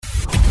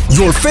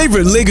Your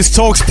favorite Lagos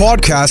Talks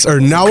podcasts are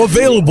now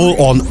available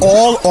on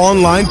all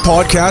online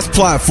podcast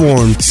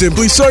platforms.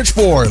 Simply search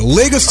for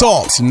Lagos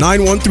Talks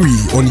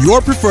 913 on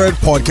your preferred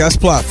podcast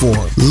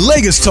platform.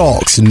 Lagos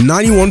Talks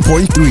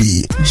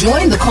 91.3.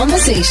 Join the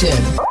conversation.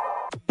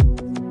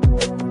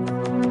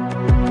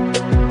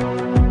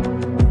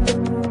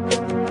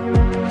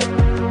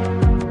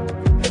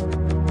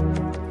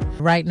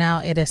 Right now,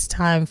 it is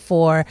time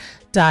for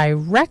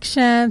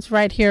directions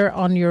right here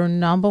on your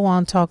number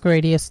one talk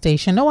radio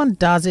station. No one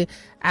does it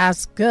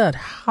as good,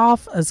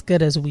 half as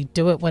good as we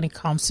do it when it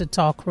comes to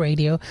talk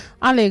radio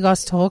on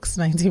Lagos Talks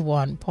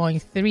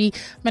 91.3.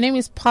 My name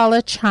is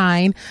Paula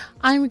Chine.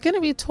 I'm going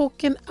to be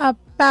talking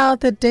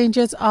about the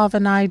dangers of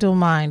an idle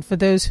mind. For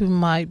those who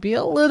might be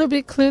a little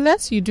bit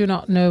clueless, you do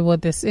not know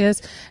what this is.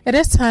 It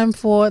is time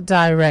for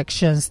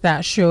directions,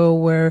 that show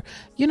where,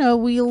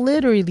 we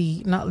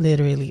literally, not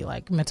literally,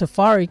 like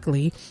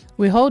metaphorically,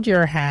 we hold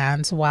your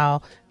hands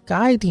while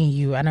guiding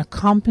you and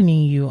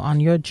accompanying you on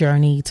your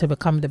journey to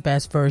become the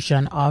best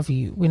version of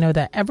you. We know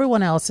that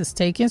everyone else is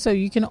taken, so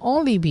you can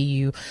only be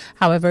you.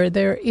 However,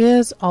 there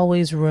is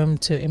always room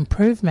to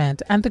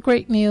improvement. And the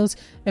great news,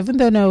 even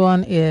though no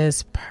one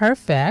is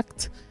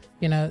perfect,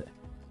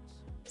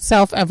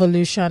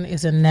 self-evolution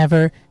is a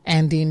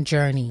never-ending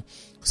journey.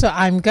 So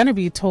I'm going to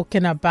be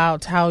talking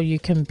about how you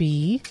can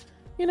be,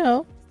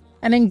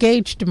 an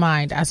engaged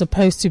mind as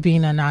opposed to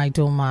being an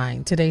idle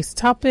mind. Today's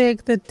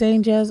topic, the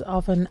dangers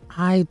of an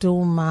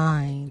idle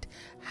mind.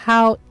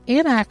 How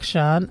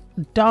inaction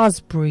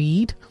does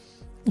breed,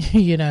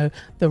 the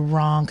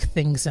wrong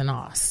things in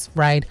us,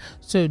 right?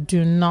 So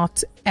do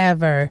not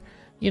ever,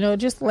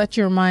 just let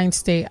your mind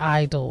stay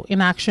idle.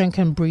 Inaction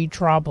can breed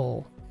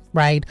trouble,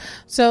 right?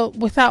 So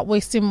without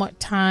wasting much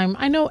time,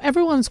 I know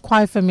everyone's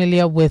quite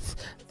familiar with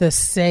the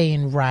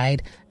saying,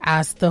 right?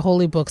 As the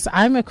holy books,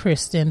 I'm a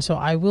Christian, so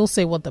I will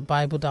say what the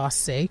Bible does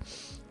say.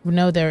 We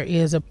know there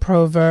is a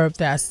proverb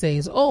that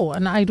says,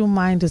 an idle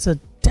mind is a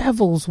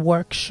devil's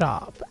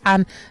workshop.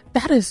 And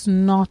that is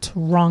not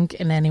wrong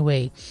in any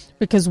way,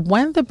 because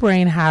when the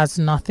brain has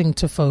nothing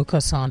to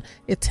focus on,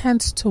 it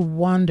tends to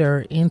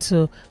wander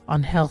into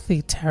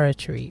unhealthy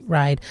territory,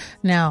 right?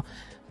 Now,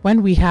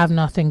 when we have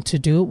nothing to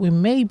do, we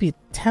may be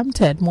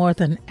tempted more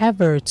than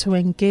ever to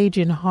engage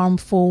in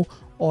harmful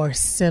or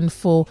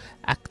sinful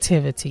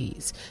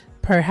activities.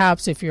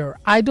 Perhaps if you're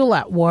idle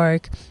at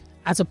work,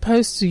 as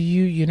opposed to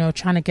you,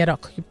 trying to get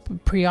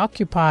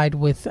preoccupied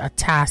with a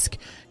task,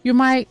 you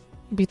might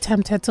be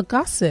tempted to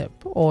gossip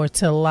or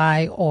to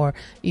lie or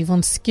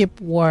even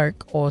skip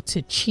work or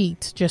to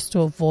cheat just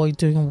to avoid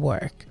doing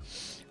work.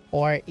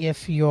 Or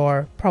if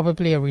you're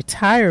probably a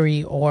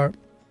retiree or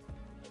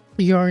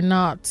you're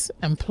not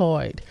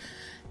employed,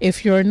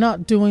 if you're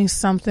not doing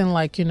something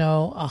like,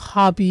 a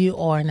hobby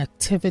or an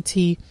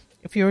activity,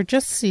 if you're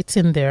just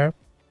sitting there,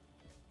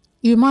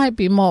 you might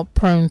be more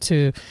prone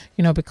to,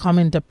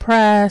 becoming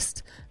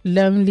depressed,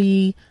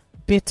 lonely,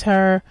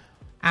 bitter,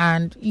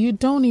 and you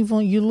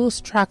lose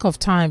track of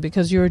time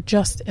because you're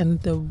just in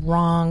the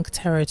wrong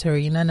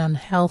territory, in an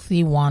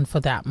unhealthy one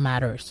for that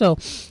matter. So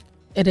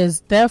it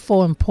is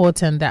therefore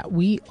important that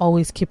we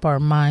always keep our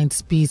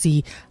minds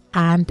busy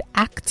and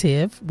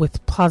active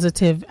with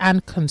positive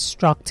and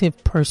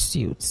constructive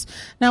pursuits.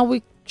 Now,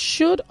 we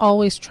should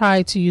always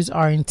try to use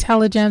our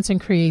intelligence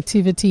and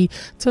creativity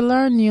to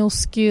learn new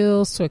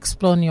skills, to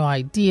explore new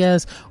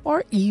ideas,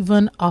 or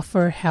even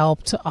offer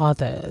help to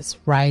others,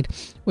 right?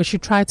 We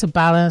should try to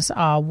balance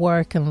our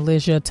work and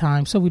leisure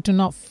time so we do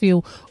not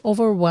feel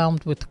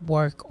overwhelmed with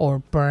work or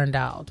burned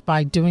out.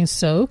 By doing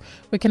so,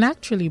 we can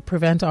actually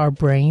prevent our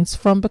brains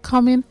from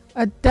becoming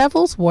a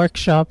devil's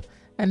workshop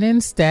and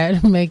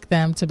instead make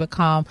them to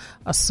become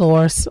a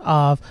source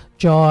of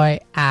joy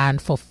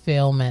and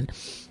fulfillment.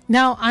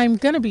 Now, I'm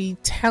going to be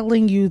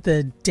telling you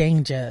the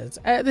dangers.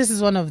 This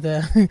is one of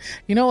the,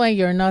 when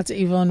you're not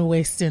even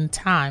wasting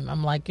time.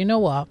 I'm like,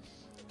 what?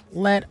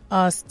 Let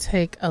us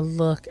take a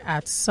look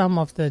at some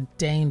of the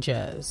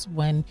dangers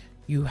when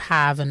you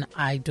have an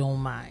idle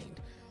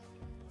mind.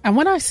 And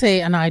when I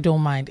say an idle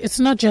mind, it's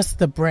not just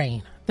the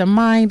brain. The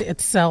mind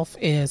itself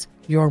is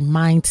your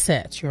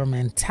mindset, your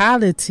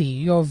mentality,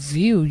 your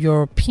view,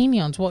 your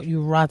opinions, what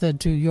you rather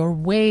do, your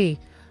way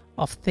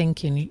of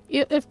thinking.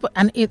 It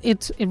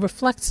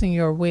reflects in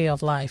your way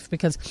of life,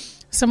 because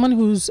someone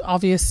who's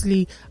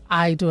obviously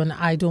an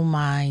idle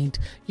mind,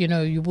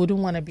 you wouldn't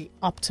want to be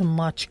up to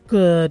much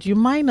good. You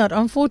might not,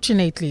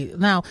 unfortunately.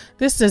 Now,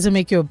 this doesn't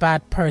make you a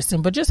bad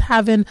person, but just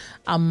having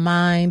a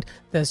mind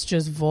that's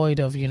just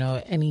void of,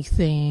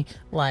 anything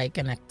like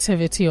an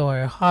activity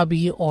or a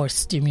hobby or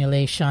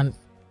stimulation.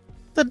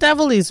 The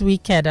devil is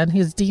wicked and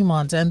his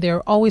demons, and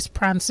they're always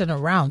prancing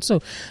around.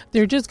 So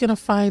they're just going to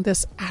find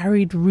this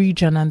arid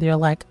region and they're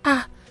like,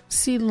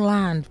 see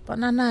land,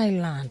 banana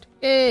island.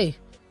 Hey,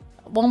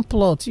 one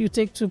plot, you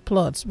take 2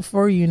 plots.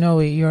 Before you know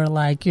it, you're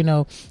like,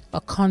 a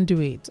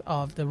conduit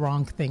of the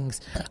wrong things.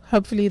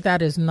 Hopefully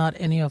that is not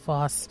any of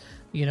us,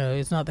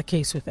 it's not the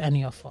case with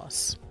any of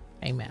us.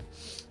 Amen.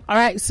 All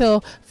right.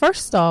 So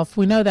first off,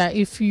 we know that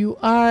if you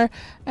are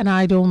an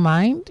idle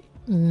mind,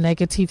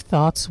 negative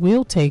thoughts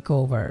will take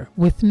over.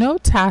 With no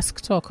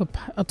task to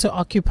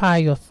occupy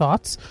your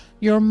thoughts,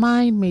 your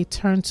mind may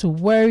turn to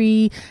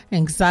worry,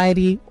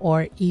 anxiety,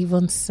 or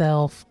even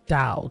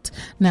self-doubt.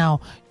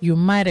 Now, you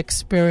might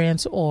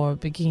experience or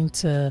begin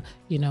to,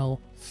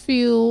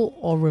 feel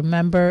or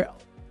remember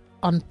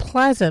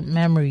unpleasant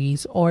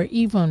memories or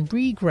even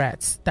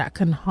regrets that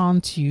can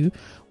haunt you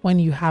when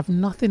you have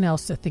nothing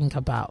else to think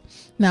about.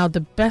 Now,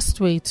 the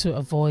best way to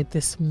avoid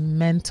this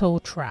mental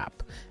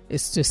trap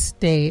is to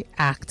stay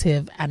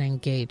active and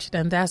engaged.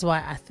 And that's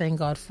why I thank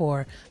God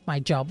for my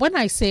job. When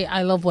I say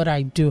I love what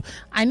I do,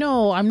 I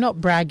know I'm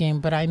not bragging,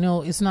 but I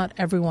know it's not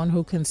everyone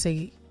who can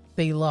say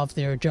they love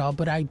their job,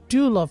 but I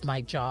do love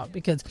my job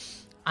because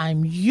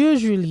I'm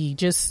usually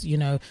just,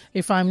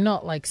 if I'm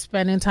not like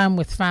spending time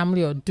with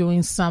family or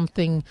doing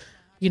something,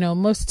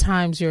 most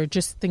times you're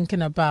just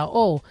thinking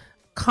about,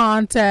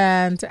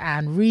 content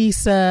and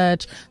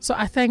research. So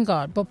I thank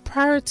God. But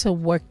prior to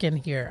working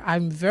here,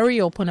 I'm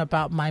very open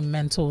about my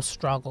mental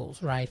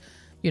struggles, right?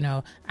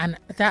 And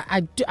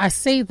that I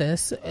say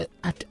this,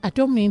 I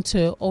don't mean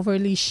to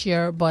overly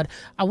share, but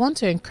I want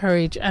to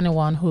encourage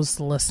anyone who's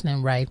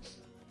listening, right?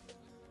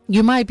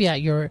 You might be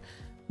at your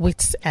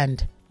wit's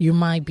end. You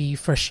might be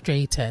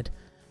frustrated.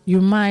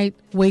 You might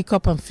wake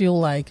up and feel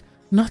like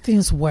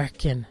nothing's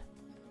working.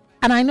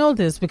 And I know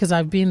this because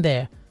I've been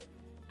there.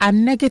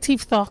 And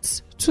negative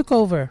thoughts took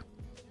over.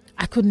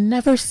 I could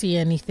never see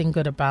anything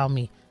good about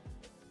me.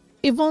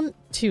 Even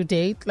to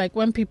date, like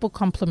when people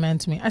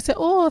compliment me, I say,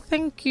 oh,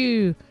 thank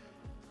you.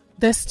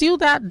 There's still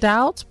that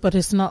doubt, but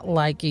it's not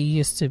like it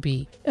used to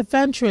be.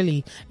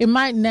 Eventually, it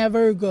might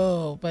never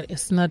go, but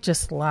it's not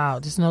just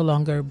loud. It's no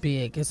longer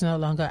big. It's no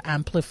longer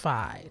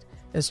amplified.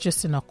 It's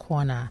just in a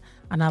corner.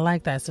 And I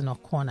like that it's in a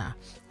corner.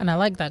 And I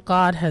like that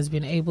God has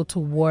been able to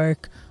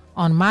work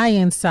on my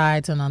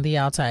insides and on the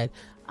outside.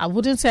 I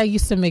wouldn't say I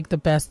used to make the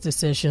best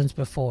decisions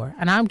before.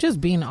 And I'm just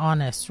being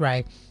honest,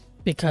 right?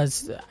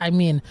 Because,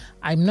 I'm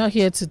not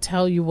here to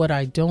tell you what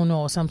I don't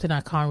know or something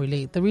I can't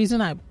relate. The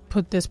reason I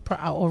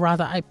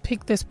I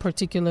picked this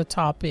particular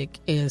topic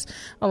is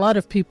a lot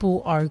of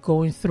people are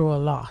going through a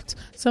lot.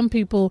 Some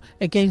people,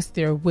 against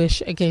their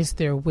wish, against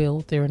their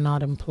will, they're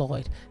not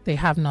employed. They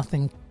have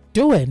nothing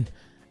doing.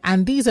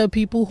 And these are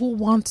people who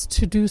want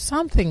to do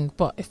something,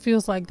 but it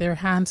feels like their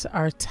hands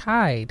are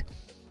tied.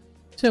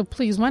 So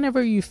please,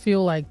 whenever you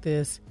feel like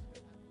this,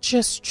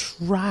 just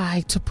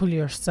try to pull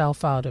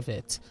yourself out of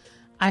it.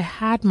 I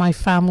had my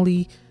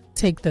family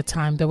take the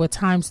time. There were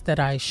times that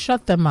I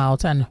shut them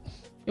out and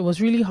it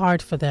was really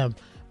hard for them.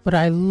 But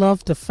I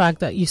love the fact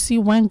that, you see,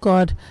 when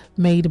God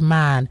made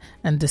man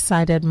and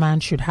decided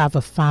man should have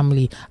a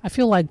family, I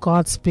feel like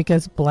God's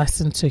biggest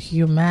blessing to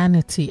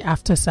humanity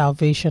after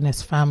salvation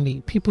is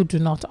family. People do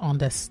not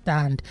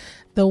understand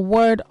the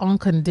word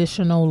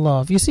unconditional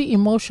love. You see,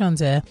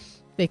 emotions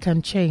they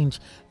can change.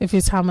 If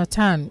it's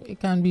Harmattan,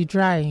 it can be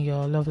dry in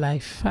your love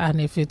life.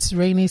 And if it's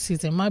rainy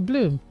season, it might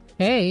bloom.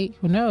 Hey,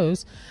 who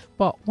knows?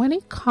 But when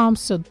it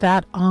comes to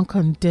that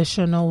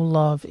unconditional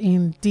love,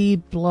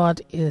 indeed,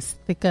 blood is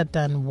thicker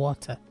than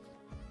water.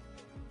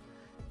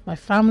 My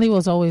family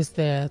was always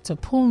there to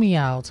pull me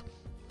out.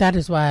 That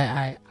is why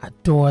I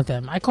adore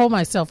them. I call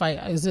myself,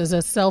 as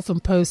a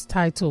self-imposed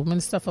title,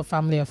 Minister for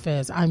Family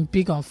Affairs. I'm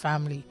big on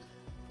family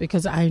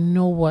because I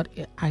know what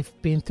I've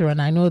been through.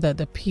 And I know that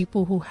the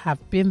people who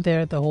have been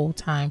there the whole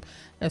time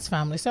as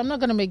family. So I'm not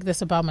going to make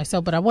this about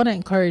myself, but I want to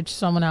encourage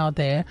someone out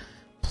there.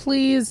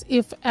 Please,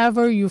 if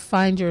ever you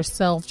find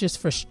yourself just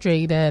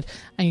frustrated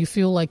and you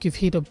feel like you've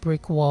hit a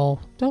brick wall,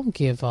 don't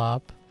give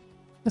up.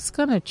 It's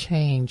going to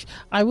change.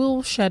 I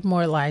will shed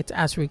more light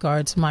as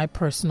regards my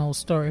personal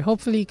story.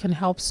 Hopefully it can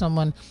help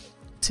someone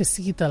to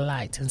see the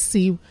light and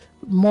see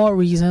more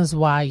reasons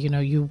why,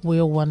 you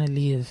will want to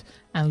live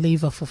and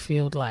live a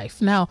fulfilled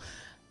life. Now,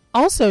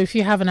 also, if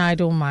you have an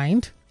idle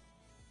mind,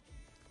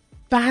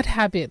 bad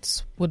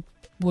habits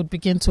would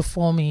begin to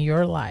form in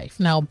your life.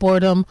 Now,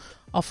 boredom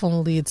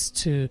often leads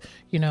to,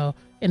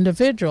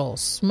 individuals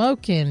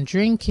smoking,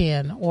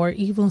 drinking, or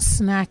even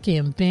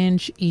snacking,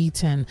 binge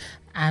eating,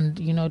 and,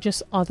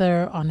 just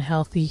other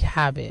unhealthy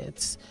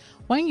habits.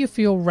 When you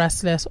feel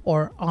restless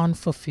or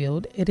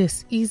unfulfilled, it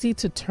is easy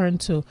to turn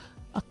to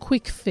a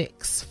quick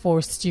fix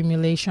for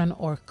stimulation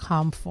or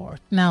comfort.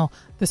 Now,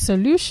 the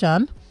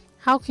solution,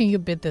 how can you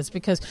beat this?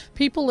 Because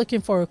people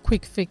looking for a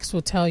quick fix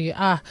will tell you,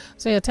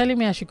 so you're telling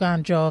me I should go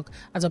and jog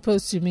as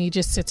opposed to me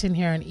just sitting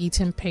here and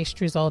eating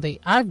pastries all day.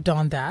 I've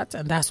done that,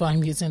 and that's why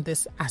I'm using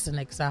this as an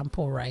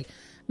example, right?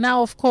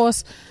 Now, of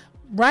course,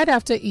 right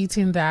after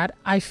eating that,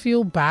 I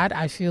feel bad.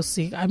 I feel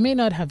sick. I may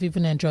not have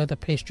even enjoyed the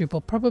pastry,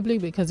 but probably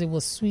because it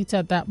was sweet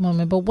at that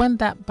moment. But when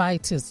that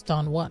bite is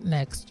done, what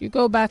next? You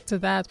go back to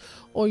that,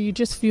 or you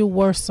just feel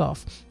worse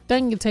off.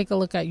 Then you take a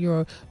look at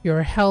your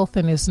health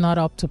and it's not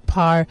up to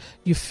par.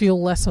 You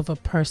feel less of a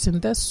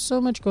person. There's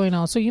so much going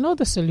on. So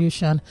the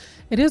solution.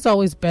 It is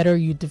always better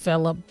you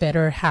develop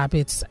better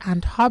habits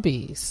and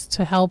hobbies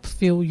to help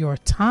fill your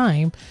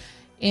time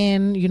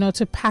in,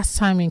 to pass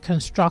time in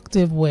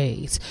constructive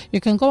ways.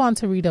 You can go on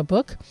to read a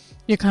book.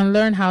 You can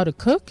learn how to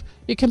cook.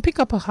 You can pick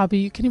up a hobby.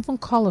 You can even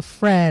call a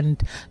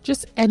friend.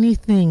 Just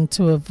anything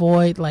to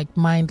avoid like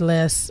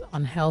mindless,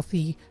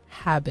 unhealthy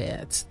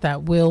habits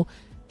that will,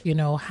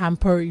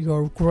 hamper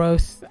your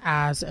growth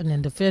as an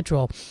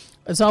individual.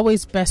 It's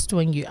always best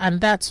when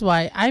and that's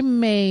why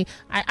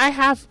I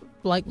have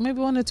like maybe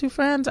one or two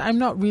friends. I'm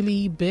not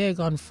really big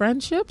on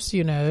friendships,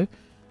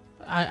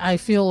 I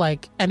feel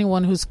like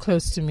anyone who's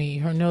close to me,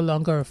 you're no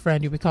longer a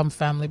friend, you become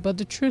family. But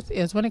the truth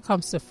is, when it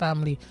comes to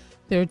family,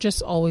 they're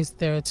just always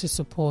there to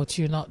support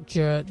you, not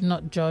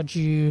judge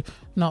you,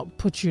 not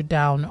put you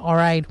down. All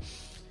right.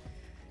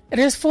 It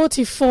is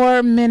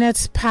 44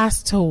 minutes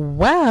past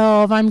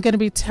 12. I'm going to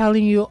be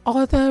telling you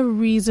other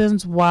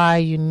reasons why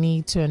you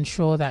need to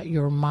ensure that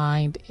your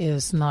mind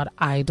is not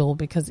idle,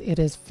 because it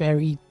is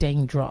very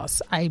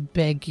dangerous. I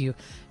beg you,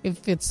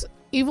 if it's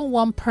even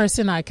one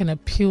person I can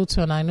appeal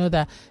to, and I know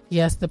that,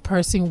 yes, the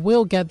person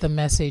will get the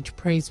message.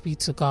 Praise be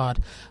to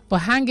God. But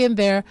hang in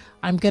there.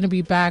 I'm going to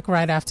be back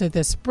right after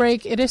this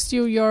break. It is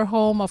still your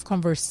home of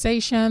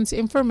conversations,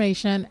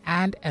 information,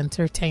 and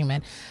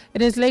entertainment.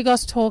 It is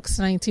Lagos Talks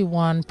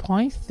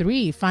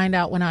 91.3. Find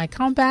out when I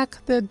come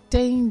back the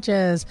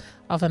dangers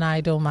of an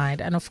idle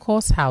mind and, of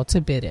course, how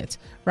to beat it.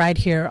 Right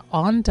here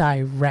on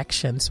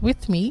Directions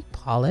with me,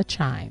 Paula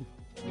Chime.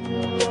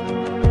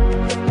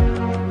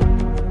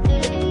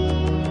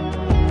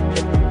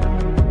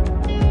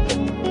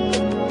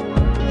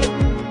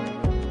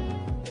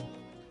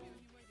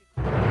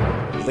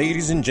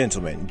 Ladies and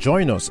gentlemen,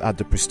 join us at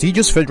the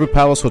prestigious Federal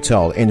Palace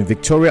Hotel in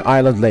Victoria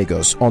Island,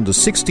 Lagos on the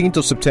 16th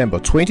of September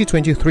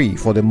 2023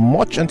 for the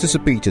much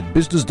anticipated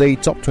Business Day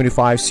Top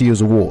 25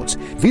 CEOs Awards.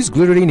 This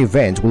glittering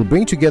event will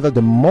bring together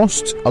the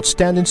most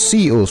outstanding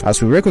CEOs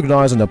as we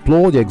recognize and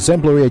applaud the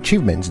exemplary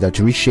achievements that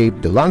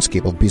reshape the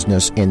landscape of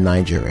business in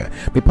Nigeria.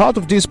 Be part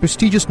of this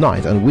prestigious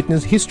night and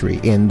witness history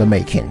in the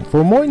making.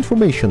 For more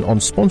information on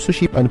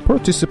sponsorship and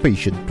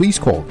participation, please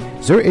call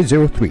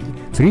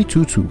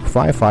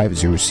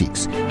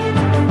 0803-322-5506.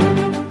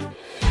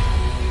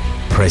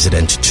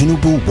 President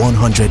Tinubu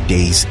 100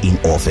 days in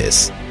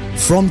office.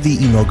 From the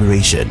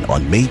inauguration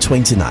on May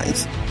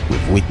 29th,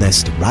 we've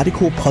witnessed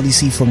radical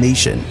policy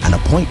formation and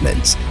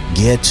appointments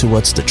geared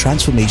towards the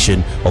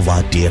transformation of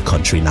our dear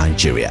country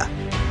Nigeria.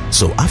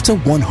 So after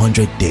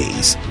 100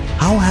 days,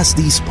 how has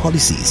these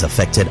policies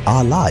affected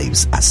our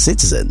lives as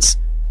citizens?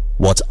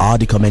 What are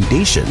the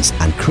commendations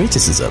and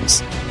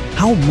criticisms?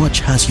 How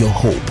much has your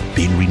hope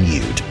been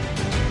renewed?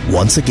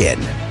 Once again,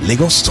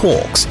 Lagos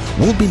Talks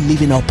will be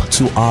living up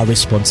to our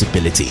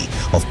responsibility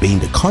of being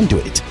the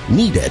conduit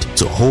needed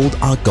to hold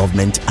our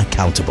government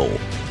accountable.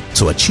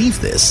 To achieve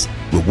this,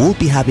 we will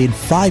be having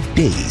 5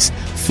 days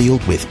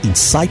filled with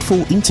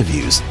insightful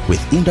interviews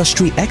with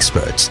industry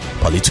experts,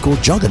 political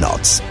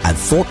juggernauts, and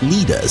thought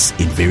leaders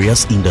in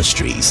various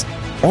industries.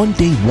 On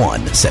day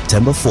 1,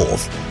 September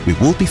 4th, we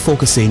will be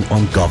focusing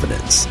on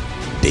governance.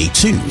 Day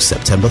 2,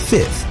 September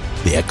 5th,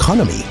 the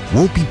economy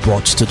will be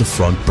brought to the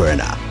front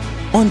burner.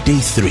 On day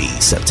 3,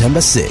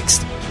 September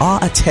 6th,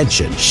 our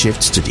attention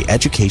shifts to the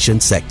education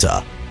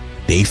sector.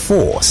 Day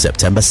 4,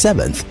 September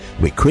 7th,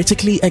 we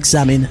critically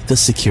examine the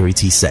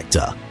security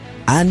sector.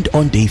 And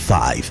on day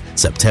 5,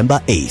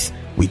 September 8th,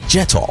 we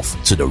jet off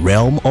to the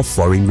realm of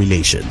foreign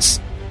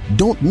relations.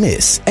 Don't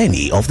miss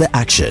any of the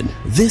action.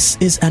 This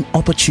is an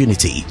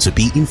opportunity to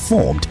be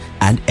informed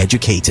and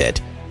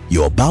educated.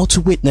 You're about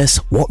to witness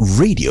what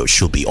radio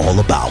should be all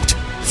about.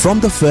 From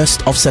the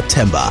 1st of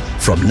September,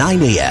 from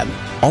 9 a.m.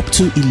 up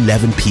to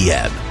 11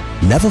 p.m.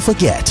 Never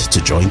forget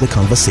to join the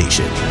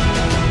conversation.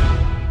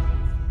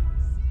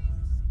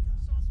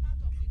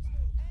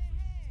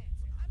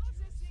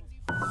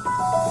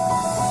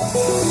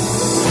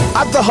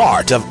 At the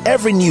heart of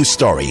every news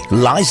story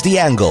lies the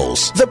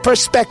angles, the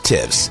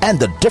perspectives, and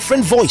the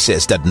different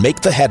voices that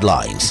make the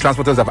headlines.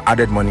 Transporters have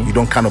added money. You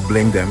don't kind of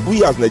blame them.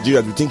 We as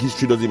Nigerians, we think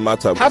history doesn't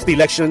matter. Have the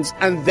elections,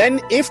 and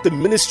then if the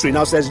ministry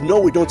now says,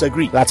 no, we don't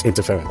agree, that's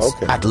interference.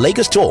 Okay. At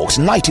Lagos Talks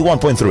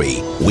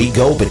 91.3, we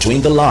go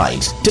between the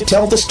lines to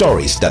tell the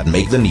stories that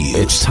make the news.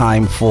 It's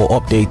time for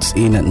updates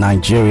in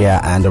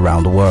Nigeria and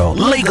around the world.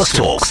 Lagos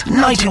Talks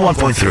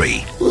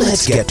 91.3.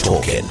 Let's get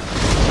talking.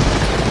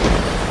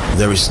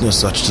 There is no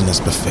such thing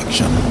as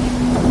perfection.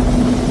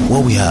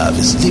 What we have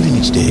is living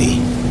each day,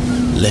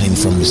 learning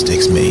from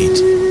mistakes made.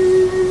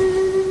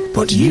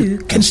 But you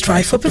can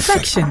strive for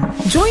perfection.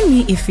 Join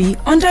me, Ify,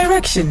 on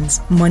Directions,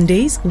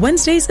 Mondays,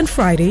 Wednesdays, and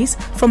Fridays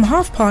from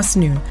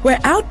noon, where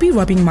I'll be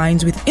rubbing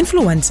minds with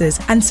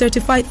influencers and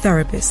certified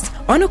therapists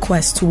on a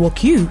quest to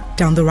walk you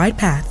down the right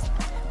path.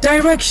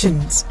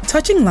 Directions,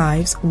 touching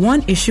lives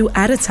one issue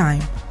at a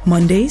time.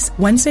 Mondays,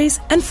 Wednesdays,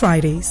 and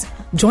Fridays.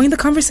 Join the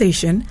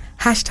conversation.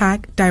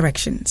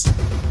 #Directions.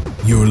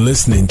 You're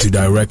listening to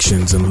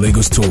Directions on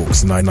Lagos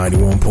Talks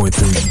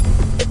 991.3.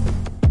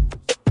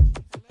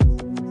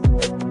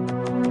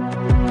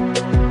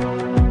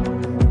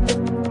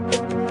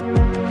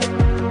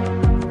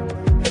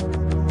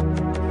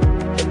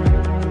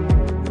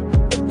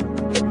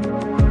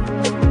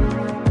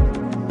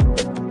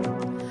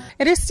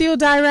 It is still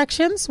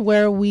Directions,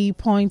 where we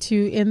point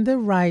you in the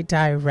right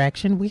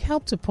direction. We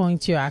help to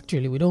point you,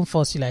 actually. We don't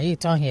force you like, hey,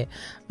 turn here.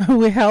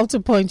 We help to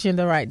point you in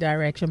the right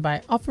direction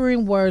by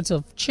offering words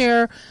of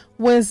cheer,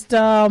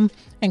 wisdom,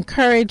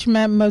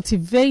 encouragement,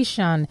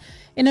 motivation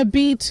in a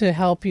bid to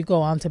help you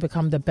go on to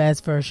become the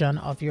best version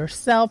of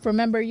yourself.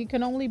 Remember, you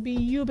can only be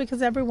you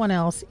because everyone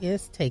else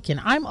is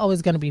taken. I'm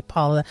always going to be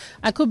Paula.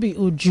 I could be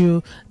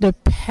Uju,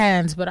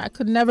 depends, but I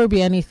could never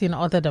be anything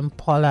other than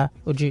Paula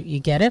Uju. You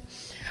get it?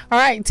 All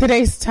right,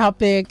 today's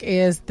topic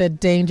is the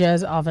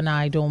dangers of an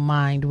idle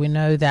mind. We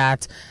know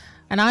that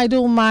an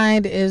idle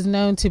mind is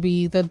known to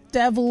be the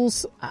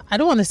devil's, I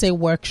don't want to say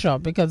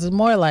workshop, because it's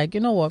more like, you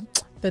know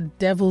what, the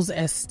devil's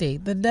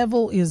estate. The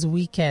devil is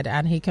wicked,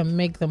 and he can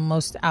make the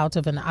most out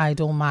of an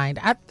idle mind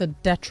at the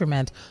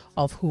detriment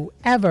of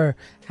whoever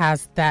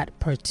has that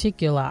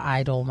particular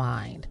idle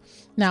mind.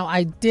 Now,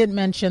 I did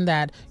mention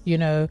that,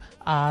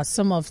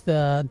 some of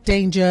the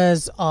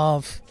dangers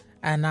of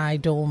an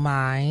idle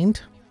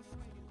mind.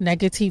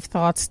 Negative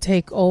thoughts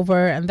take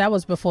over, and that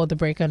was before the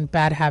break and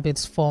bad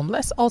habits form.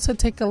 Let's also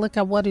take a look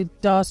at what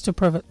it does to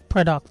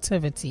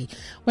productivity.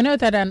 We know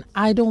that an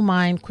idle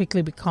mind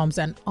quickly becomes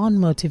an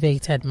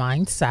unmotivated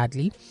mind,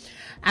 sadly,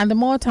 and the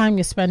more time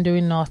you spend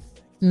doing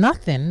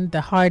nothing, the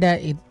harder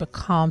it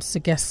becomes to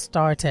get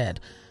started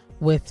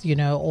with,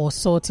 or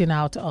sorting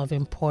out of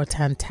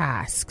important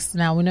tasks.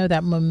 Now, we know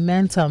that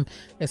momentum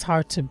is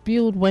hard to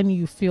build when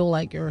you feel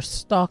like you're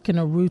stuck in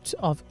a route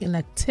of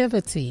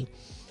inactivity.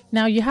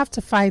 Now, you have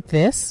to fight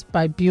this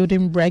by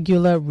building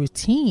regular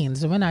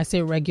routines. And when I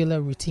say regular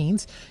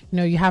routines,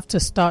 you have to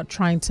start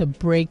trying to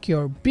break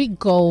your big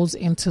goals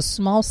into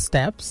small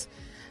steps,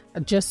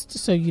 just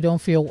so you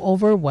don't feel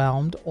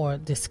overwhelmed or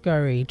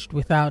discouraged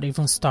without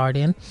even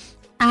starting.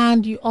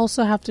 And you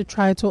also have to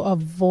try to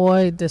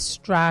avoid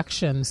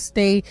distractions.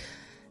 Stay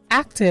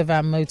active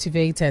and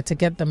motivated to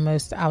get the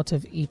most out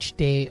of each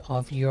day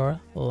of your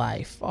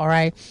life. All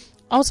right.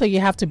 Also, you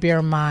have to bear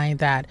in mind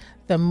that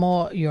the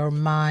more your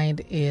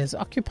mind is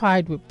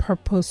occupied with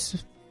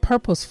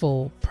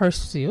purposeful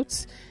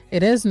pursuits,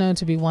 it is known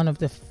to be one of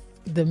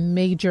the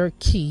major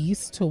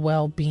keys to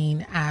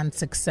well-being and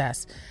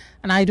success.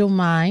 An idle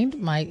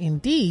mind might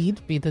indeed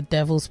be the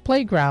devil's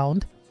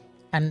playground,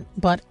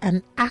 but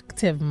an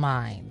active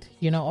mind,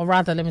 or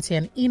rather, let me say,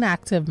 an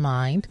inactive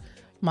mind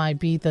might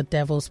be the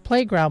devil's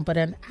playground, but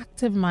an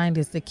active mind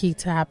is the key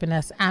to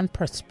happiness and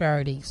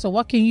prosperity. So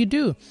what can you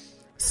do?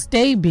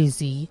 Stay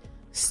busy,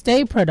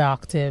 stay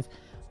productive,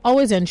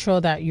 always ensure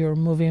that you're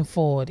moving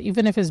forward,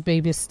 even if it's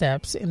baby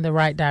steps in the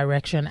right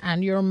direction,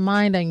 and your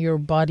mind and your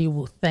body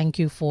will thank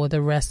you for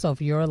the rest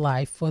of your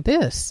life for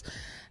this.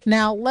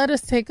 Now, let us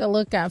take a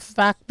look at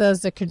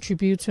factors that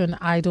contribute to an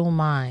idle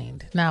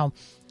mind. Now,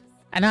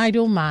 an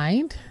idle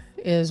mind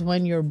is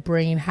when your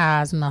brain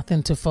has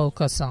nothing to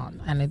focus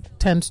on, and it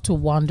tends to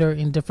wander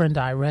in different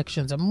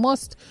directions. And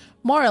most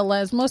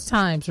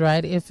times,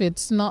 right, if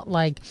it's not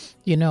like,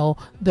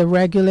 the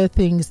regular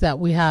things that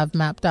we have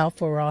mapped out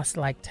for us,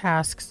 like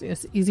tasks,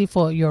 it's easy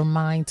for your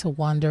mind to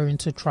wander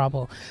into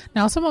trouble.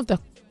 Now, some of the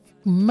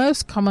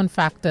most common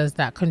factors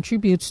that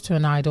contribute to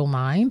an idle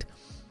mind: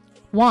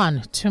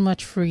 1, too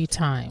much free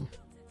time.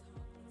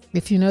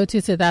 If you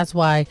notice it, that's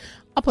why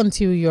up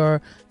until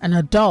you're an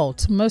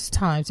adult, most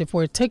times, if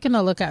we're taking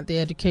a look at the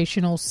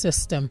educational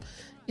system,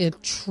 it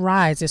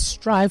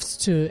strives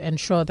to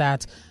ensure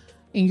that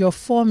in your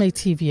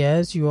formative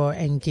years, you're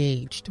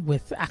engaged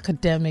with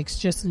academics,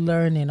 just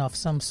learning of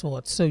some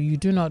sort. So you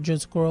do not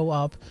just grow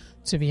up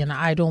to be an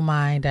idle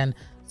mind and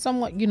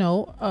somewhat,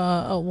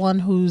 one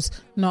who's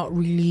not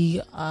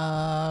really,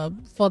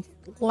 for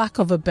lack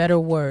of a better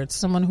word,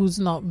 someone who's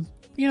not,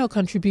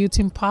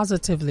 contributing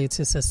positively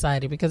to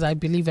society, because I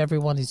believe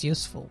everyone is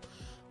useful.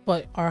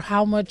 But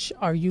how much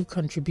are you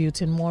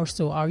contributing more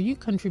so? Are you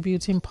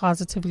contributing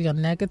positively or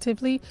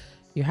negatively?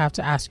 You have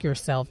to ask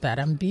yourself that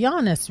and be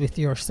honest with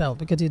yourself,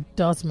 because it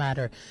does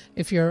matter.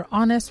 If you're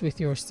honest with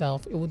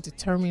yourself, it will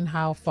determine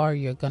how far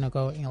you're going to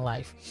go in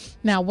life.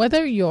 Now,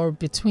 whether you're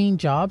between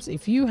jobs,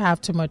 if you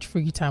have too much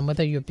free time,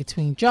 whether you're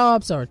between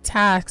jobs or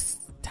tasks,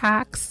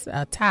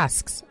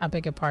 I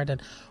beg your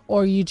pardon,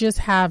 or you just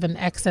have an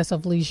excess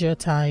of leisure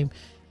time,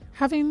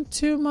 having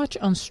too much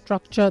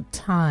unstructured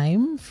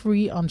time,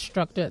 free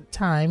unstructured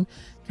time,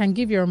 can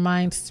give your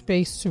mind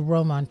space to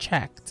roam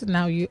unchecked.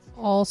 Now, you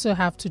also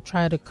have to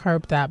try to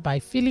curb that by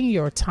filling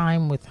your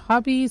time with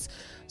hobbies,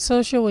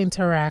 social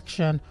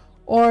interaction,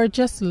 or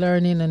just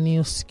learning a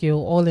new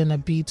skill, all in a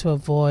bid to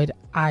avoid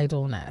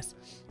idleness.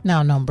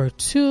 Now, number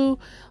 2,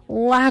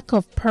 lack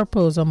of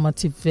purpose or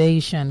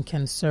motivation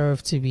can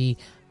serve to be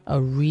a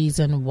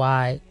reason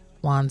why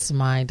one's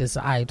mind is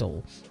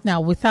idle.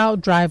 Now, without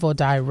drive or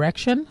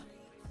direction,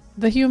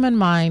 the human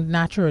mind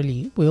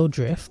naturally will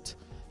drift.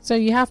 So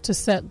you have to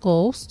set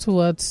goals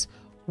towards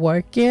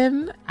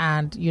working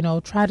and,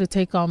 try to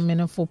take on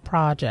meaningful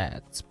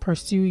projects,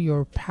 pursue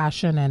your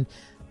passion and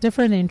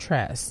different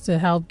interests to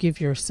help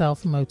give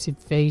yourself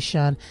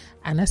motivation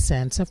and a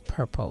sense of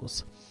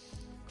purpose.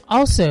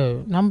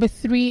 Also, number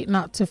 3,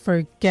 not to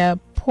forget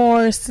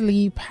poor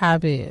sleep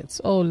habits.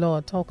 Oh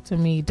Lord, talk to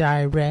me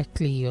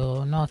directly,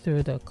 not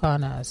through the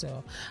corners.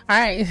 All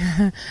right.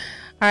 All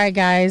right,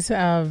 guys.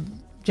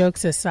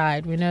 Jokes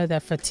aside, we know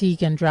that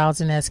fatigue and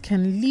drowsiness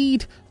can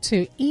lead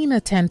to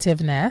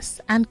inattentiveness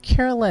and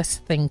careless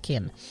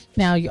thinking.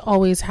 Now, you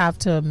always have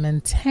to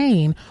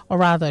maintain, or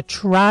rather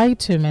try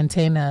to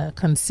maintain, a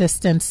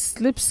consistent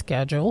sleep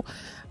schedule.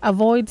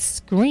 Avoid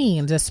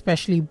screens,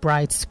 especially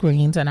bright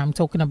screens, and I'm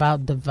talking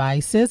about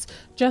devices,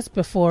 just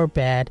before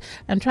bed,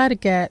 and try to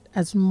get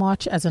as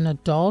much as an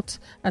adult,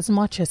 as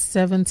much as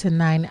 7 to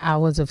 9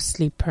 hours of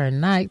sleep per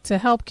night to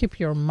help keep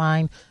your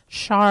mind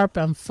sharp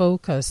and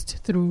focused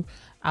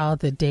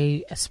throughout the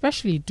day,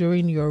 especially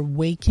during your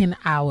waking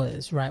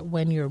hours, right?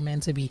 When you're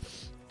meant to be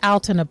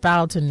out and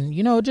about and,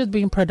 just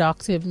being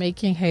productive,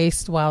 making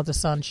haste while the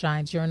sun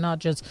shines. You're not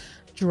just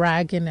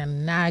dragging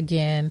and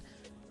nagging.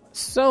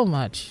 So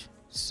much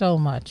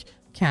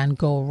can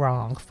go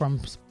wrong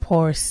from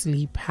poor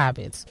sleep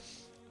habits.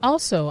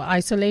 Also,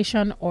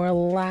 isolation or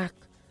lack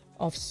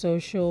of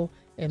social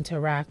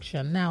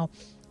interaction. Now,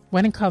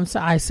 when it comes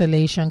to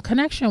isolation,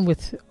 connection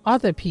with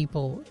other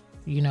people,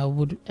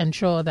 would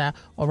ensure that,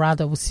 or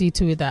rather would see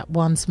to it that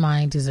one's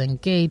mind is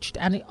engaged,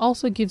 and it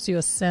also gives you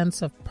a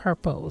sense of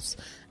purpose.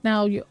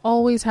 Now, you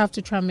always have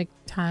to try and make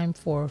time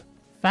for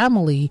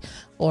family,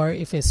 or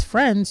if it's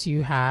friends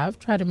you have,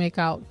 try to make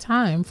out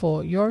time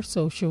for your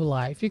social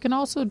life. You can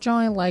also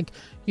join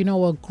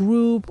a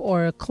group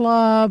or a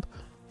club,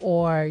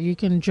 or you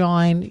can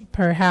join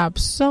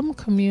perhaps some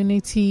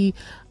community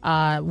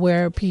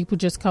where people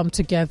just come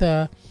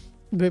together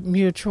with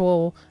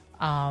mutual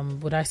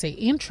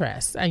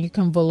interest, and you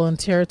can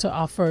volunteer to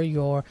offer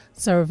your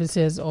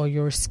services or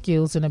your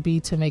skills in a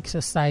bid to make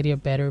society a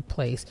better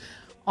place.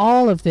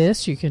 All of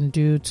this you can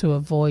do to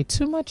avoid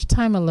too much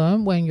time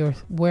alone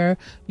where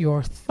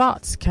your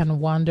thoughts can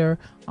wander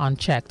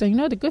unchecked. And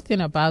the good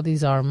thing about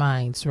these are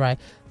minds, right?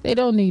 They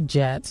don't need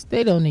jets.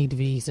 They don't need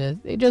visas.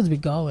 They just be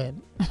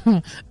going.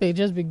 They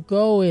just be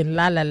going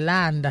la la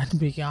land and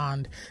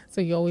beyond.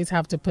 So you always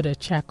have to put a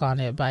check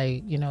on it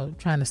by,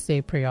 trying to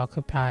stay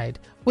preoccupied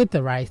with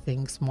the right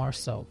things more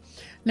so.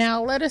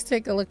 Now, let us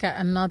take a look at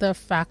another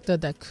factor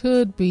that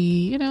could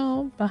be,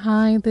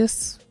 behind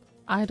this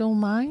idle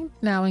mind.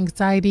 Now,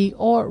 anxiety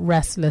or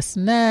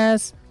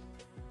restlessness.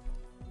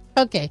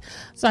 Okay,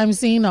 so I'm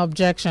seeing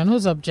objection.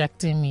 Who's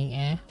objecting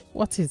me?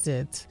 What is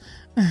it?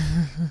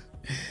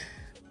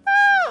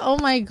 Oh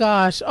my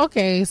gosh.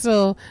 Okay,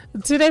 so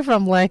today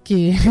from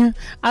Lecky, today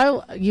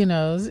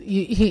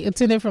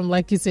from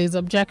Lecky says,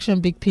 objection,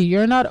 Big P.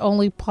 You're not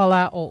only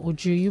Paula or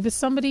Uju, you're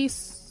somebody's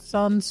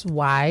son's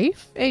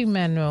wife.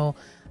 Amen. No.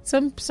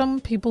 Some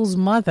people's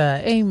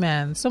mother.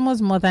 Amen.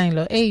 Someone's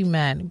mother-in-law.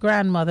 Amen.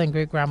 Grandmother and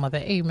great-grandmother.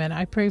 Amen.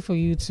 I pray for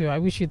you too. I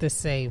wish you the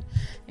same.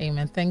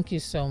 Amen. Thank you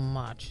so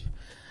much.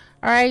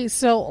 All right,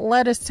 so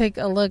let us take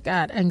a look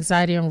at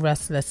anxiety and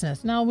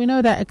restlessness. Now, we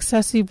know that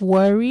excessive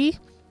worry,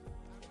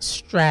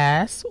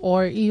 stress,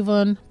 or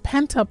even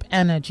pent-up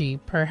energy,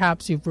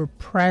 perhaps you've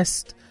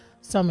repressed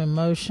some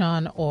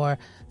emotion or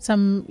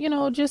some,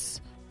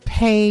 just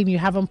pain, you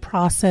haven't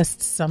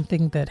processed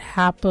something that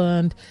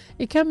happened.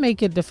 It can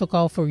make it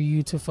difficult for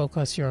you to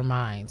focus your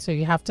mind. So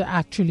you have to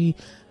actually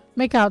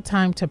make out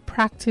time to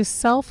practice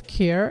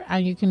self-care,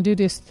 and you can do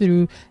this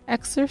through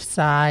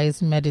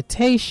exercise,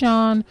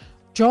 meditation,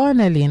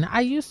 journaling.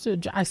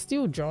 I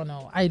still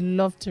journal. I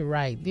love to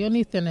write. The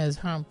only thing is,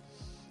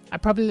 I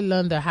probably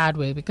learned the hard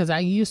way because I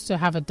used to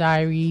have a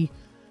diary.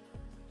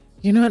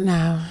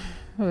 Now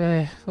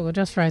we'll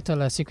just write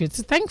all our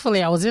secrets.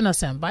 Thankfully, I was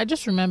innocent, but I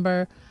just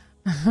remember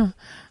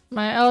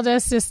my elder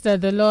sister,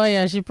 the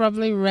lawyer, she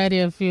probably read it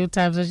a few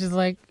times and she's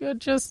like, you're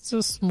just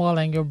too small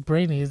and your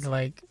brain is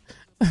like,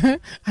 I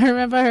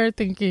remember her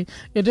thinking,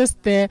 you're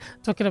just there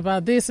talking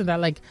about this and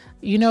that.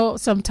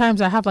 Sometimes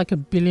I have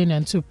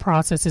 1,000,002,000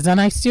 processes and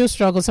I still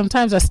struggle.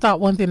 Sometimes I start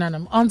one thing and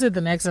I'm on to the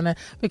next, and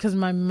because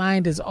my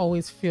mind is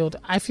always filled.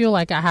 I feel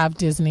like I have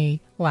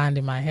Disneyland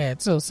in my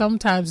head. So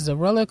sometimes it's a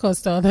roller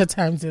coaster, other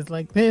times it's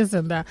like this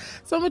and that.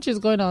 So much is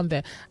going on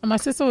there. And my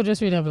sister would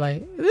just read and be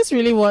like, is this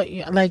really what,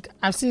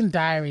 I've seen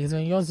diaries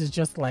and yours is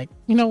just when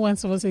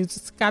someone says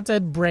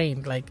scattered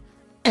brain,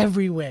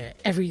 everywhere,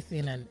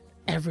 everything and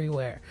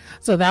everywhere.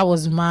 So that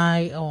was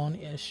my own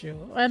issue,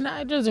 and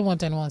I just didn't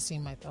want anyone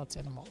seeing my thoughts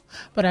anymore.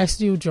 But I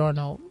still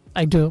journal.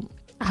 I do.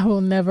 I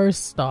will never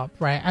stop,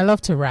 right? I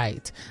love to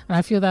write, and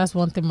I feel that's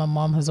one thing my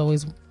mom has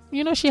always,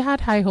 she had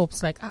high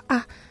hopes,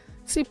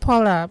 see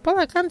Paula,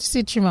 can't you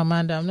see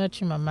Chimamanda? I'm not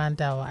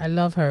Chimamanda. I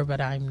love her,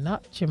 but I'm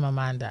not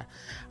Chimamanda.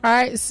 All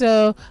right,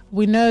 so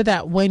we know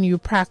that when you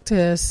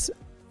practice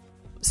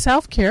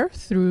self-care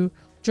through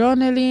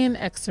journaling,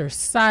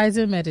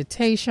 exercising,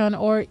 meditation,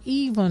 or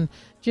even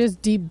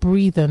just deep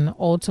breathing,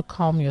 all to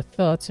calm your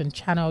thoughts and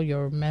channel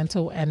your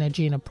mental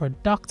energy in a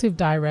productive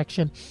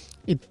direction,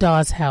 it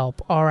does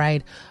help. All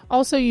right.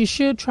 Also, you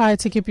should try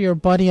to keep your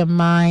body and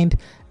mind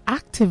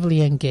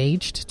actively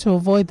engaged to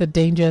avoid the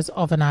dangers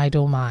of an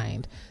idle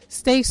mind.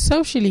 Stay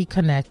socially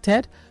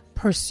connected,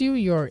 pursue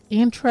your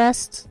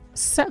interests,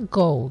 set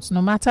goals,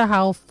 no matter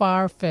how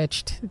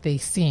far-fetched they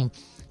seem.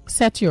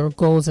 Set your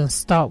goals and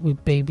start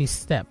with baby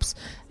steps.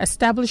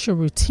 Establish a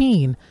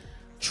routine.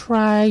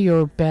 Try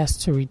your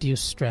best to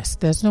reduce stress.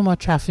 There's no more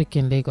traffic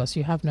in Lagos.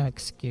 You have no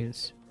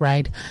excuse,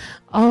 right?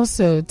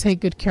 Also, take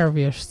good care of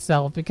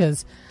yourself,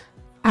 because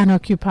an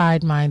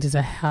occupied mind is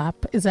a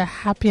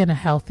happy and a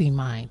healthy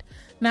mind.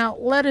 Now,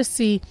 let us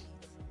see.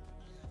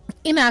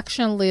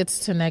 Inaction leads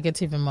to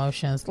negative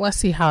emotions. Let's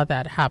see how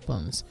that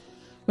happens.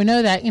 We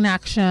know that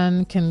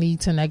inaction can lead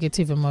to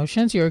negative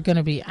emotions. You're going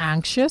to be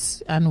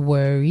anxious and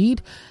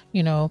worried.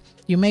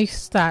 You may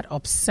start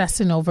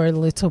obsessing over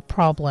little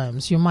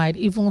problems. You might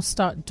even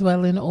start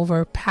dwelling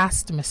over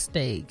past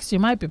mistakes. You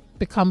might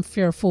become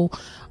fearful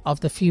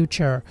of the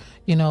future.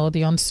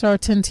 The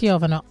uncertainty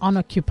of an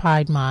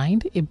unoccupied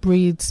mind, it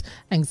breeds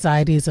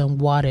anxieties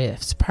and what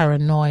ifs,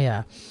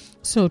 paranoia.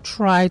 So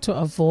try to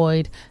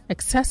avoid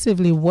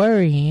excessively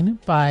worrying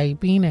by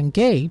being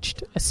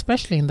engaged,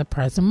 especially in the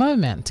present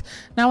moment.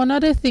 Now,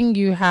 another thing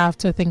you have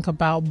to think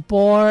about,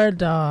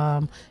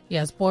 boredom.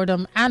 Yes,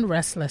 boredom and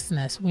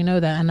restlessness. We know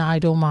that an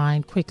idle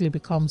mind quickly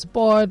becomes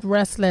bored,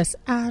 restless,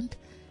 and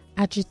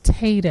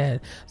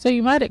agitated. So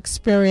you might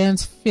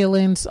experience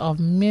feelings of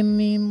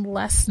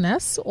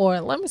meaninglessness, or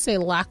let me say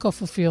lack of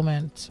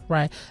fulfillment,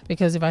 right?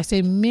 Because if I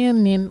say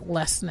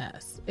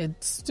meaninglessness,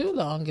 it's too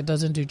long, it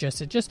doesn't do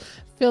justice. Just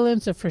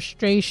feelings of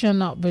frustration,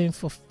 not being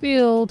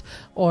fulfilled,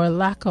 or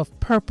lack of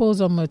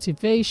purpose or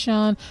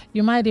motivation.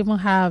 You might even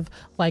have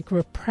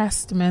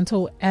repressed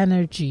mental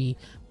energy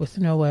with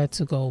nowhere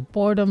to go.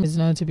 Boredom is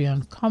known to be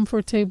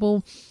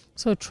uncomfortable,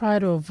 so try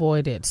to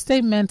avoid it.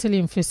 Stay mentally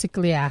and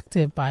physically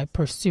active by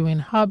pursuing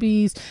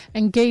hobbies,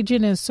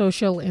 engaging in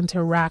social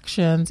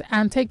interactions,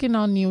 and taking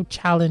on new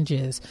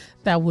challenges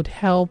that would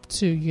help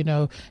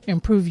to,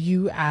 improve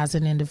you as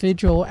an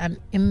individual, and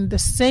in the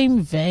same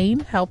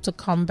vein, help to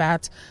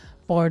combat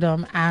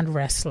boredom and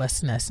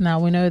restlessness. Now,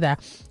 we know that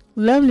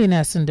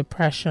loneliness and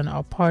depression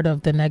are part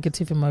of the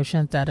negative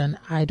emotions that an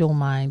idle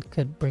mind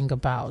could bring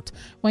about.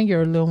 When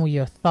you're alone with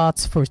your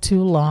thoughts for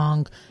too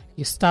long,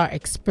 you start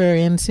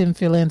experiencing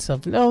feelings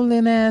of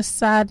loneliness,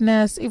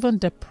 sadness, even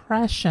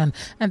depression.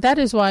 And that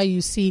is why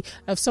you see,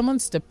 if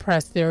someone's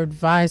depressed, they're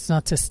advised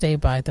not to stay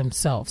by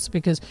themselves,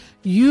 because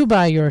you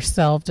by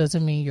yourself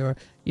doesn't mean you're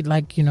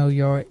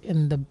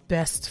in the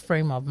best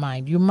frame of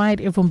mind. You might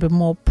even be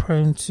more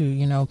prone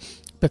to,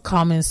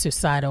 becoming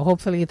suicidal.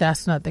 Hopefully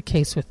that's not the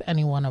case with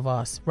any one of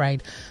us,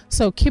 right?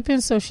 So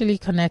keeping socially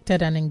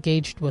connected and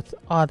engaged with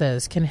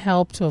others can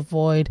help to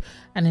avoid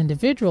an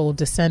individual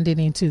descending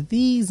into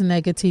these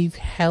negative,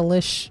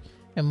 hellish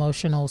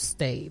emotional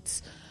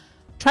states.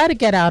 Try to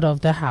get out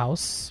of the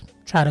house.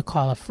 Try to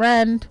call a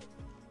friend.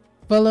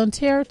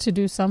 Volunteer to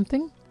do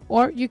something.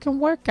 Or you can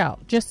work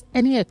out. Just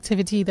any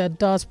activity that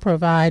does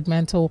provide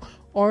mental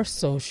or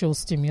social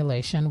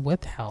stimulation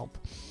with help.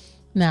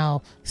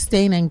 Now,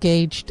 staying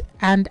engaged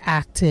and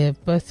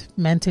active, both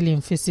mentally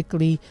and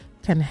physically,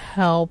 can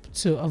help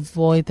to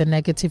avoid the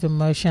negative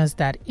emotions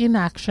that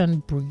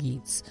inaction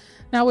breeds.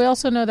 Now, we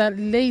also know that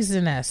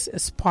laziness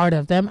is part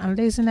of them, and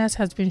laziness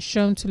has been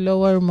shown to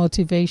lower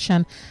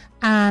motivation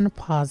and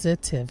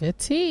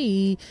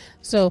positivity.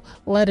 So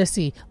let us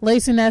see.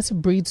 Laziness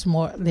breeds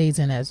more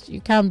laziness.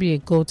 You can't be a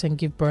goat and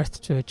give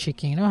birth to a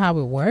chicken. You know how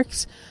it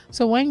works?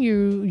 So when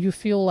you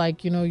feel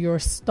like, you're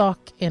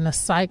stuck in a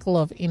cycle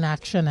of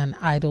inaction and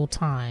idle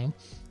time,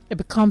 it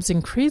becomes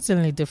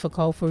increasingly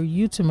difficult for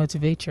you to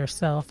motivate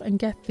yourself and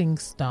get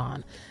things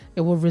done.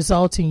 It will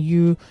result in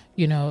you,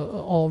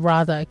 or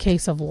rather a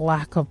case of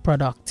lack of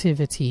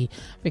productivity,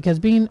 because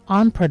being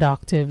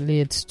unproductive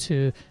leads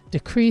to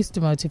decreased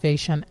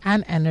motivation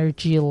and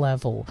energy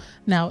level.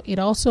 Now, it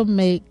also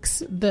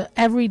makes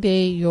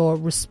your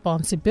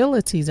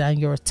responsibilities and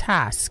your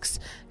tasks,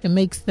 it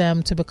makes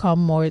them to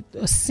become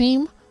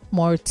seem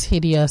more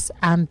tedious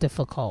and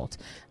difficult.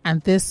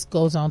 And this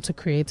goes on to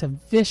create a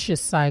vicious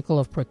cycle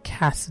of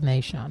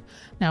procrastination.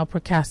 Now,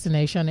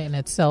 procrastination in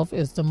itself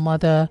is the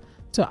mother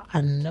to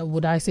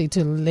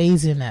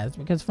laziness,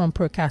 because from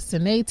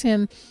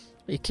procrastinating,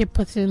 you keep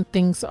putting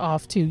things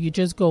off till you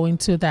just go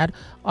into that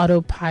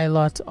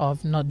autopilot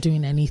of not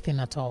doing anything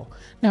at all.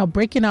 Now,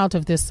 breaking out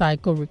of this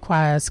cycle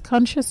requires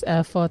conscious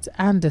effort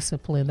and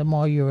discipline. The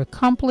more you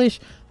accomplish,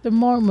 the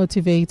more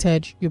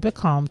motivated you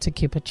become to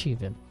keep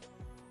achieving.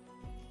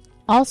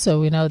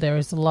 Also, we know there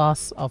is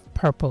loss of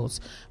purpose.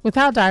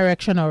 Without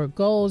direction or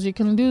goals, you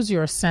can lose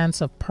your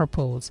sense of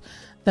purpose.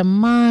 The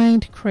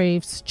mind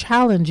craves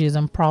challenges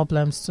and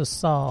problems to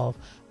solve.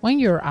 When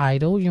you're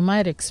idle, you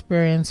might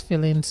experience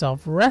feelings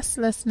of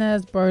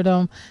restlessness,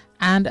 boredom,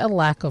 and a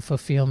lack of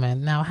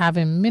fulfillment. Now,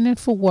 having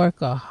meaningful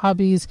work or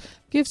hobbies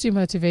gives you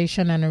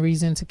motivation and a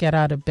reason to get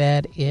out of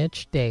bed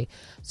each day.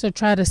 So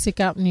try to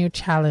seek out new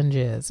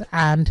challenges.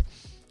 And,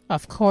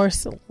 of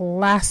course,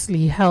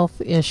 lastly,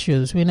 health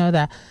issues. We know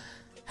that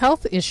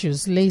health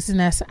issues,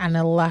 laziness, and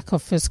a lack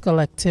of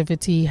physical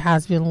activity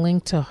has been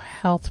linked to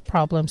health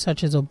problems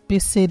such as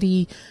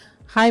obesity,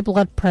 high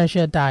blood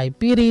pressure,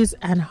 diabetes,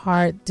 and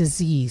heart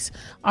disease.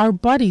 Our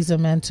bodies are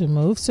meant to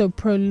move, so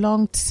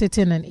prolonged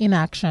sitting and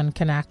inaction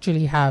can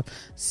actually have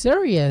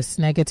serious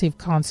negative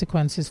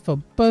consequences for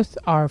both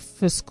our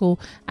physical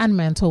and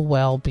mental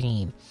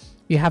well-being.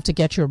 You have to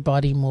get your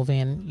body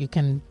moving. You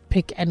can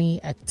pick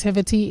any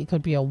activity. It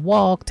could be a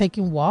walk,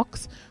 taking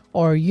walks,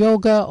 or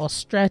yoga, or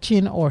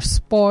stretching, or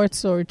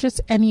sports, or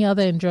just any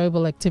other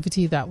enjoyable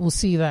activity that will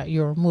see that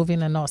you're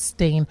moving and not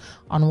staying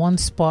on one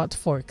spot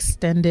for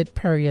extended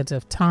periods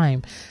of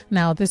time.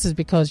 Now, this is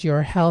because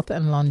your health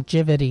and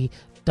longevity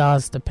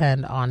does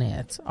depend on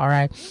it. All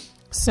right.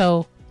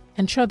 So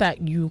ensure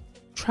that you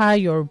try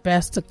your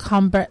best to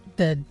combat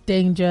the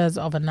dangers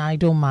of an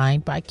idle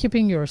mind by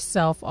keeping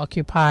yourself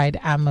occupied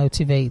and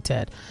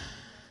motivated.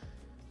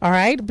 All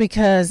right,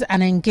 because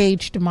an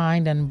engaged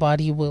mind and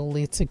body will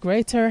lead to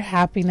greater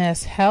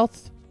happiness,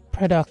 health,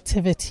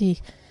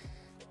 productivity,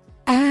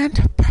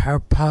 and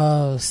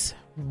purpose.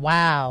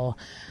 Wow.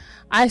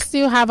 I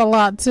still have a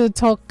lot to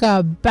talk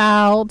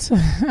about.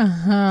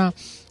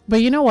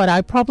 But you know what?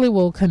 I probably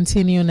will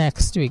continue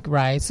next week,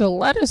 right? So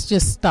let us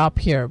just stop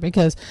here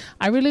because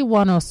I really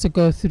want us to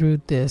go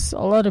through this. A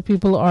lot of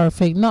people are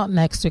afraid, not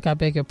next week, I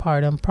beg your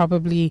pardon,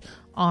 probably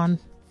on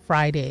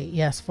Friday,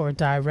 yes, for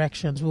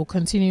directions. We'll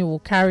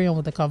carry on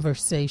with the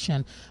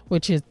conversation,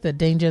 which is the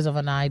dangers of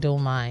an idle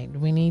mind.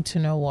 We need to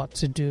know what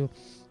to do.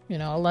 You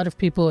know, a lot of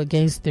people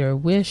against their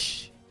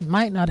wish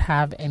might not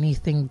have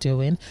anything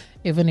doing,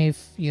 even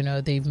if, you know,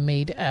 they've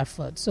made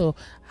effort. So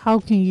how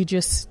can you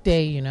just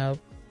stay,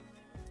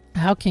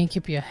 how can you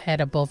keep your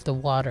head above the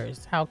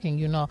waters? How can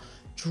you not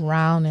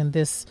drown in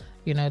this,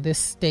 this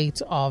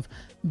state of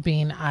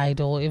being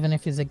idle, even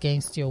if it's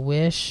against your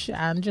wish,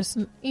 and just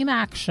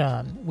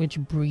inaction, which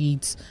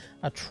breeds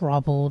a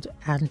troubled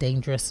and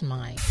dangerous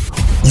mind.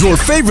 Your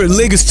favorite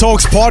Lagos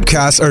Talks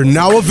podcasts are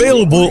now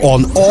available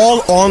on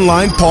all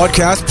online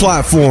podcast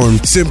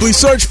platforms. Simply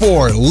search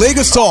for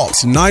Lagos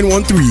Talks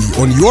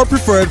 913 on your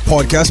preferred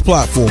podcast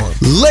platform.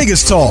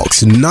 Lagos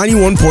Talks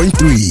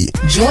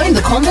 91.3. Join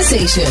the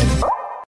conversation.